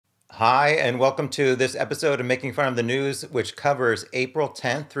Hi, and welcome to this episode of Making Fun of the News, which covers April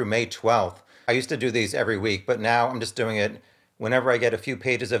 10th through May 12th. I used to do these every week, but now I'm just doing it whenever I get a few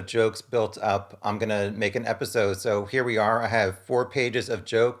pages of jokes built up. I'm going to make an episode. So here we are. I have 4 pages of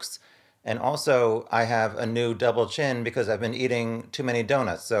jokes, and also I have a new double chin because I've been eating too many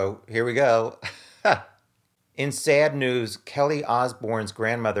donuts. So here we go. In sad news, Kelly Osbourne's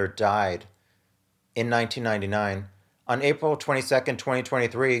grandmother died in 1999. On April 22nd,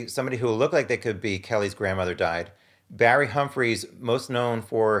 2023, somebody who looked like they could be Kelly's grandmother died. Barry Humphries, most known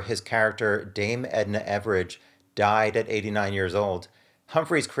for his character Dame Edna Everage, died at 89 years old.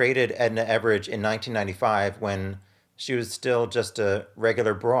 Humphries created Edna Everage in 1995 when she was still just a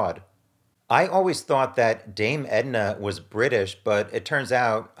regular broad. I always thought that Dame Edna was British, but it turns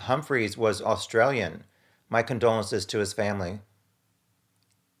out Humphries was Australian. My condolences to his family.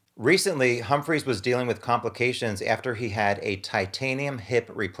 Recently, Humphries was dealing with complications after he had a titanium hip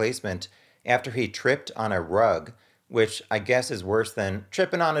replacement after he tripped on a rug, which I guess is worse than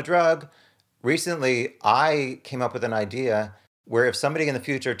tripping on a drug. Recently, I came up with an idea where if somebody in the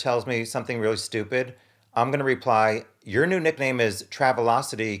future tells me something really stupid, I'm going to reply, your new nickname is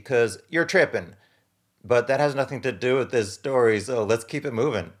Travelocity because you're tripping. But that has nothing to do with this story, so let's keep it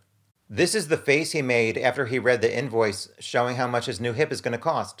moving. This is the face he made after he read the invoice showing how much his new hip is going to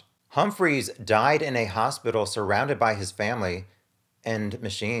cost. Humphries died in a hospital surrounded by his family and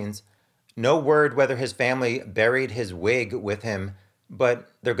machines. No word whether his family buried his wig with him, but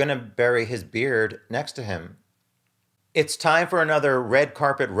they're going to bury his beard next to him. It's time for another red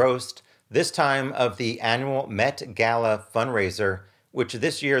carpet roast, this time of the annual Met Gala fundraiser, which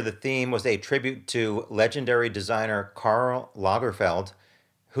this year the theme was a tribute to legendary designer Karl Lagerfeld,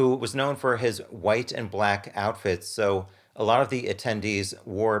 who was known for his white and black outfits. So a lot of the attendees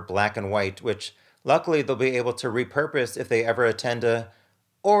wore black and white, which luckily they'll be able to repurpose if they ever attend a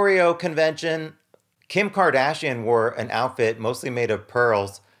Oreo convention. Kim Kardashian wore an outfit mostly made of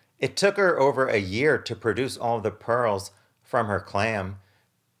pearls. It took her over a year to produce all of the pearls from her clam.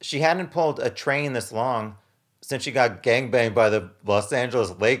 She hadn't pulled a train this long since she got gangbanged by the Los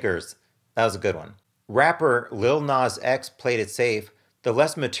Angeles Lakers. That was a good one. Rapper Lil Nas X played it safe. The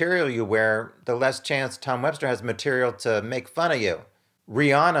less material you wear, the less chance Tom Webster has material to make fun of you.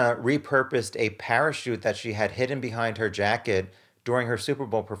 Rihanna repurposed a parachute that she had hidden behind her jacket during her Super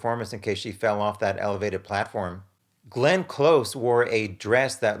Bowl performance in case she fell off that elevated platform. Glenn Close wore a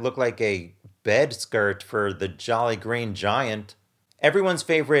dress that looked like a bed skirt for the Jolly Green Giant. Everyone's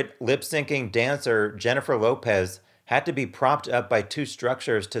favorite lip-syncing dancer, Jennifer Lopez, had to be propped up by 2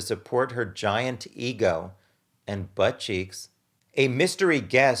 structures to support her giant ego and butt cheeks. A mystery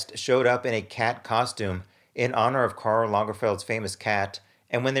guest showed up in a cat costume in honor of Karl Lagerfeld's famous cat,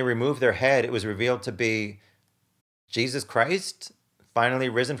 and when they removed their head, it was revealed to be Jesus Christ, finally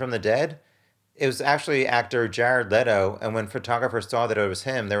risen from the dead. It was actually actor Jared Leto, and when photographers saw that it was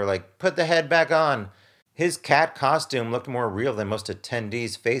him, they were like, put the head back on. His cat costume looked more real than most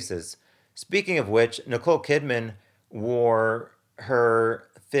attendees' faces. Speaking of which, Nicole Kidman wore her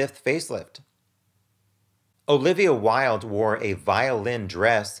 5th facelift. Olivia Wilde wore a violin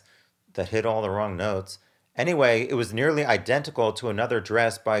dress that hit all the wrong notes. Anyway, it was nearly identical to another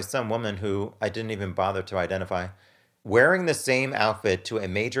dress by some woman who I didn't even bother to identify. Wearing the same outfit to a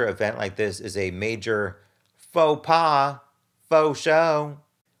major event like this is a major faux pas, faux show.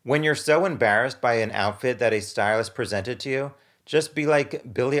 When you're so embarrassed by an outfit that a stylist presented to you, just be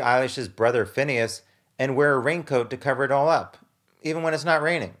like Billie Eilish's brother Phineas and wear a raincoat to cover it all up, even when it's not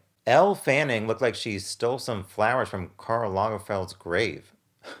raining. Elle Fanning looked like she stole some flowers from Karl Lagerfeld's grave.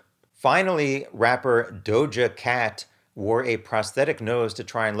 Finally, rapper Doja Cat wore a prosthetic nose to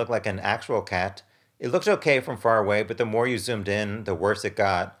try and look like an actual cat. It looked okay from far away, but the more you zoomed in, the worse it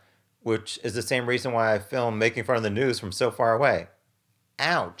got, which is the same reason why I film Making Fun of the News from so far away.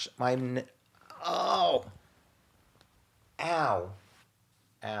 Ouch. Oh. Ow.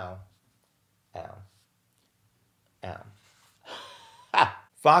 Ow. Ow. Ow.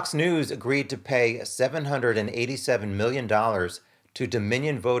 Fox News agreed to pay $787 million to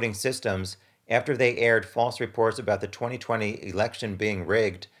Dominion Voting Systems after they aired false reports about the 2020 election being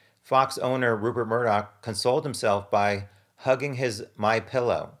rigged. Fox owner Rupert Murdoch consoled himself by hugging his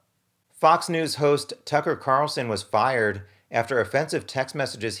MyPillow. Fox News host Tucker Carlson was fired after offensive text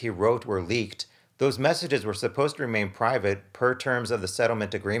messages he wrote were leaked. Those messages were supposed to remain private per terms of the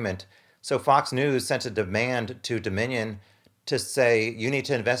settlement agreement, so Fox News sent a demand to Dominion to say you need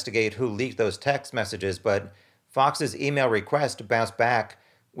to investigate who leaked those text messages, but Fox's email request bounced back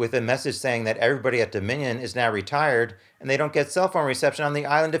with a message saying that everybody at Dominion is now retired and they don't get cell phone reception on the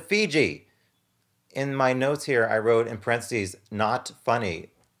island of Fiji. In my notes here, I wrote in parentheses, not funny.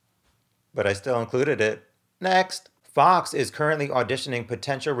 but I still included it. Next. Fox is currently auditioning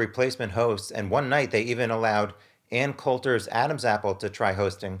potential replacement hosts, and one night they even allowed Ann Coulter's Adam's Apple to try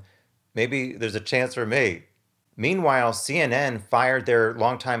hosting. Maybe there's a chance for me. Meanwhile, CNN fired their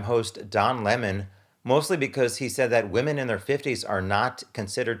longtime host Don Lemon, mostly because he said that women in their 50s are not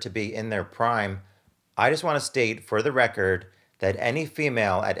considered to be in their prime. I just want to state for the record that any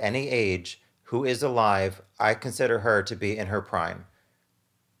female at any age who is alive, I consider her to be in her prime.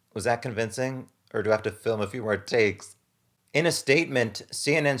 Was that convincing? Or do I have to film a few more takes? In a statement,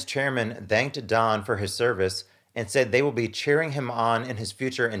 CNN's chairman thanked Don for his service and said they will be cheering him on in his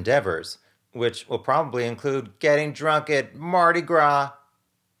future endeavors, which will probably include getting drunk at Mardi Gras.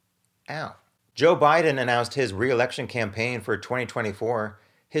 Ow. Joe Biden announced his re-election campaign for 2024.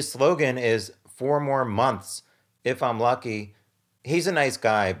 His slogan is 4 more months, if I'm lucky. He's a nice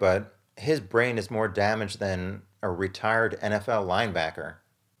guy, but his brain is more damaged than a retired NFL linebacker.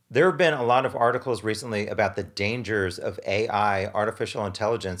 There have been a lot of articles recently about the dangers of AI, artificial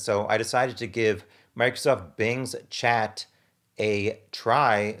intelligence, so I decided to give Microsoft Bing's chat a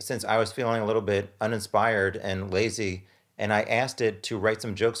try since I was feeling a little bit uninspired and lazy, and I asked it to write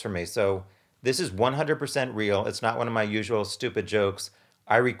some jokes for me. So this is 100% real. It's not one of my usual stupid jokes.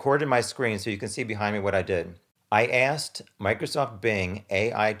 I recorded my screen so you can see behind me what I did. I asked Microsoft Bing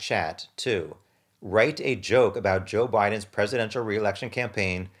AI chat to write a joke about Joe Biden's presidential re-election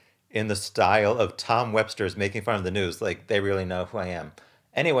campaign in the style of Tom Webster's making fun of the news, like they really know who I am.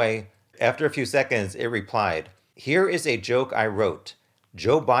 Anyway, after a few seconds, it replied, "Here is a joke I wrote.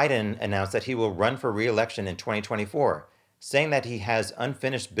 Joe Biden announced that he will run for re-election in 2024, saying that he has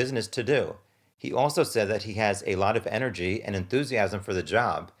unfinished business to do. He also said that he has a lot of energy and enthusiasm for the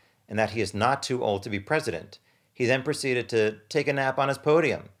job, and that he is not too old to be president." He then proceeded to take a nap on his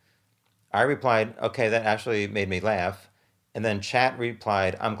podium. I replied, "Okay, that actually made me laugh." And then chat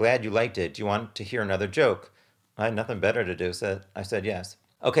replied, "I'm glad you liked it. Do you want to hear another joke?" I had nothing better to do, so I said yes.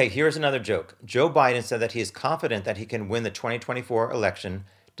 Okay, here's another joke. Joe Biden said that he is confident that he can win the 2024 election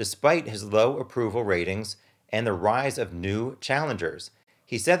despite his low approval ratings and the rise of new challengers.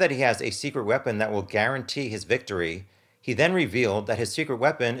 He said that he has a secret weapon that will guarantee his victory. He then revealed that his secret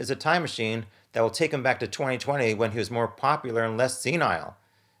weapon is a time machine that will take him back to 2020 when he was more popular and less senile.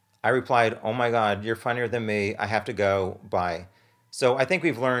 I replied, "Oh my God, you're funnier than me. I have to go. Bye." So I think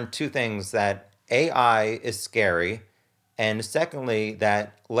we've learned two things: that AI is scary, and secondly,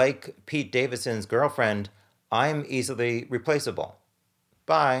 that like Pete Davidson's girlfriend, I'm easily replaceable.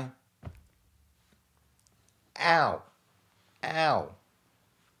 Bye. Ow. Ow.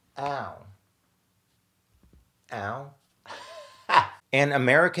 Ow. Ow. An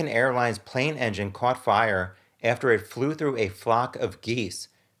American Airlines plane engine caught fire after it flew through a flock of geese.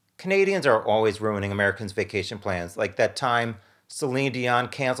 Canadians are always ruining Americans' vacation plans, like that time Celine Dion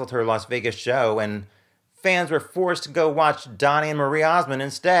canceled her Las Vegas show and fans were forced to go watch Donnie and Marie Osmond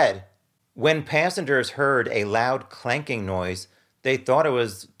instead. When passengers heard a loud clanking noise, they thought it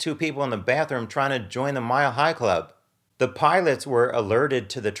was two people in the bathroom trying to join the Mile High Club. The pilots were alerted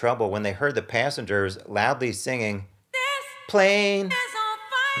to the trouble when they heard the passengers loudly singing, "This plane is on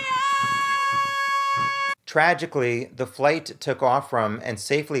fire!" Tragically, the flight took off from and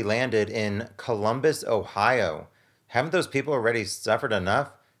safely landed in Columbus, Ohio. Haven't those people already suffered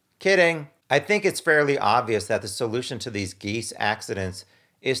enough? Kidding. I think it's fairly obvious that the solution to these geese accidents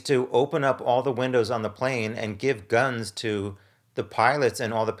is to open up all the windows on the plane and give guns to the pilots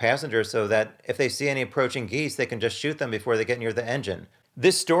and all the passengers so that if they see any approaching geese, they can just shoot them before they get near the engine.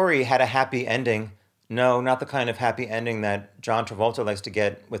 This story had a happy ending. No, not the kind of happy ending that John Travolta likes to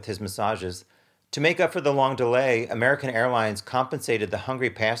get with his massages. To make up for the long delay, American Airlines compensated the hungry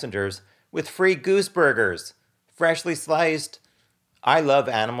passengers with free goose burgers, freshly sliced. I love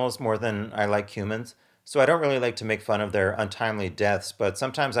animals more than I like humans, so I don't really like to make fun of their untimely deaths, but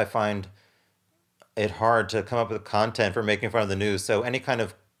sometimes I find it hard to come up with content for making fun of the news, so any kind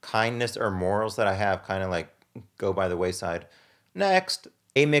of kindness or morals that I have kind of like go by the wayside. Next,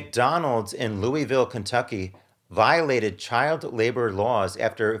 a McDonald's in Louisville, Kentucky violated child labor laws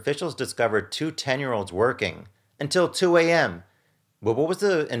after officials discovered two 10-year-olds working until 2 a.m. Well, what was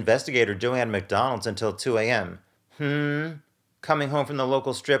the investigator doing at McDonald's until 2 a.m.? Coming home from the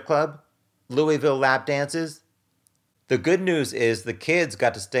local strip club? Louisville lap dances? The good news is the kids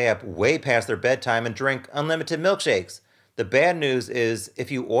got to stay up way past their bedtime and drink unlimited milkshakes. The bad news is if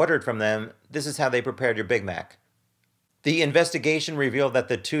you ordered from them, this is how they prepared your Big Mac. The investigation revealed that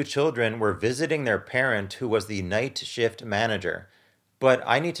the two children were visiting their parent, who was the night shift manager. But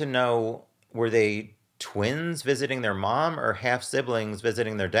I need to know, were they twins visiting their mom or half-siblings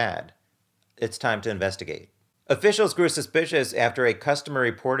visiting their dad? It's time to investigate. Officials grew suspicious after a customer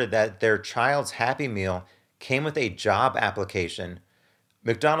reported that their child's Happy Meal came with a job application.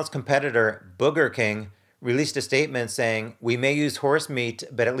 McDonald's competitor, Booger King, released a statement saying, "We may use horse meat,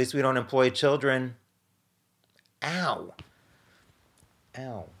 but at least we don't employ children." Ow.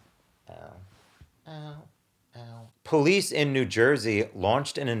 Ow. Ow. Ow. Ow. Police in New Jersey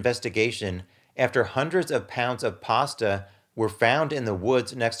launched an investigation after hundreds of pounds of pasta were found in the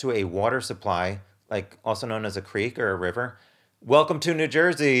woods next to a water supply, like also known as a creek or a river. Welcome to New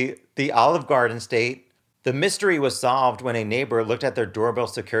Jersey, the Olive Garden state. The mystery was solved when a neighbor looked at their doorbell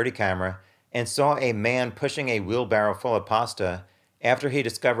security camera and saw a man pushing a wheelbarrow full of pasta after he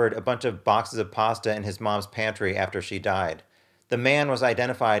discovered a bunch of boxes of pasta in his mom's pantry after she died. The man was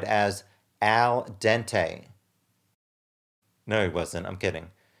identified as Al Dente. No, he wasn't. I'm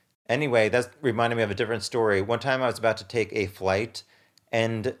kidding. Anyway, that reminded me of a different story. One time I was about to take a flight,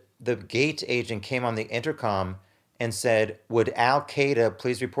 and the gate agent came on the intercom and said, "Would Al Qaeda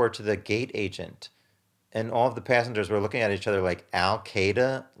please report to the gate agent?" And all of the passengers were looking at each other like, Al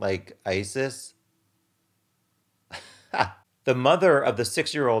Qaeda? Like ISIS? The mother of the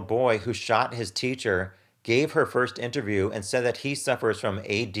 6-year-old boy who shot his teacher gave her first interview and said that he suffers from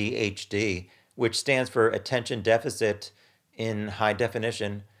ADHD, which stands for Attention Deficit in High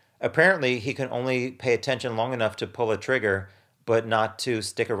Definition. Apparently, he can only pay attention long enough to pull a trigger, but not to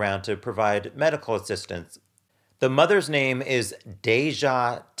stick around to provide medical assistance. The mother's name is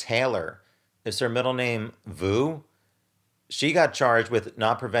Deja Taylor. Is her middle name Vu? She got charged with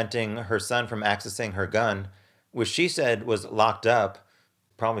not preventing her son from accessing her gun, which she said was locked up.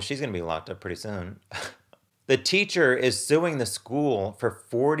 Probably she's going to be locked up pretty soon. The teacher is suing the school for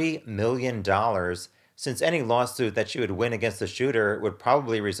 $40 million since any lawsuit that she would win against the shooter would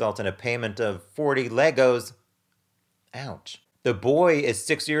probably result in a payment of 40 Legos. Ouch. The boy is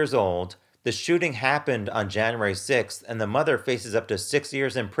 6 years old. The shooting happened on January 6th, and the mother faces up to 6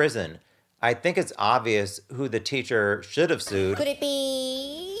 years in prison. I think it's obvious who the teacher should have sued. Could it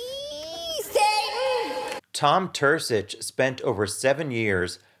be Satan? Tom Tursich spent over 7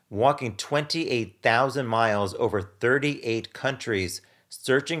 years walking 28,000 miles over 38 countries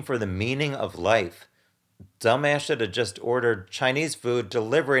searching for the meaning of life. Dumbass should have just ordered Chinese food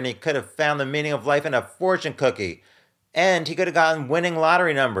delivery and he could have found the meaning of life in a fortune cookie. And he could have gotten winning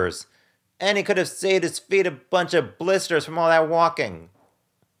lottery numbers. And he could have saved his feet a bunch of blisters from all that walking.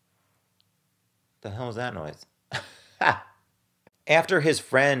 The hell was that noise? After his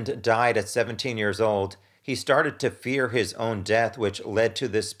friend died at 17 years old, he started to fear his own death, which led to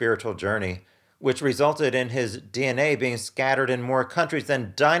this spiritual journey, which resulted in his DNA being scattered in more countries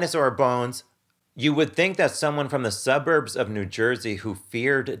than dinosaur bones. You would think that someone from the suburbs of New Jersey who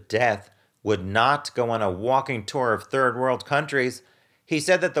feared death would not go on a walking tour of third world countries. He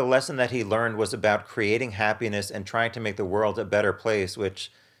said that the lesson that he learned was about creating happiness and trying to make the world a better place,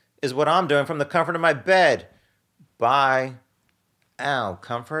 which is what I'm doing from the comfort of my bed. Bye. Ow,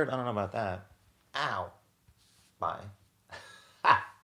 comfort? I don't know about that. Ow. Bye.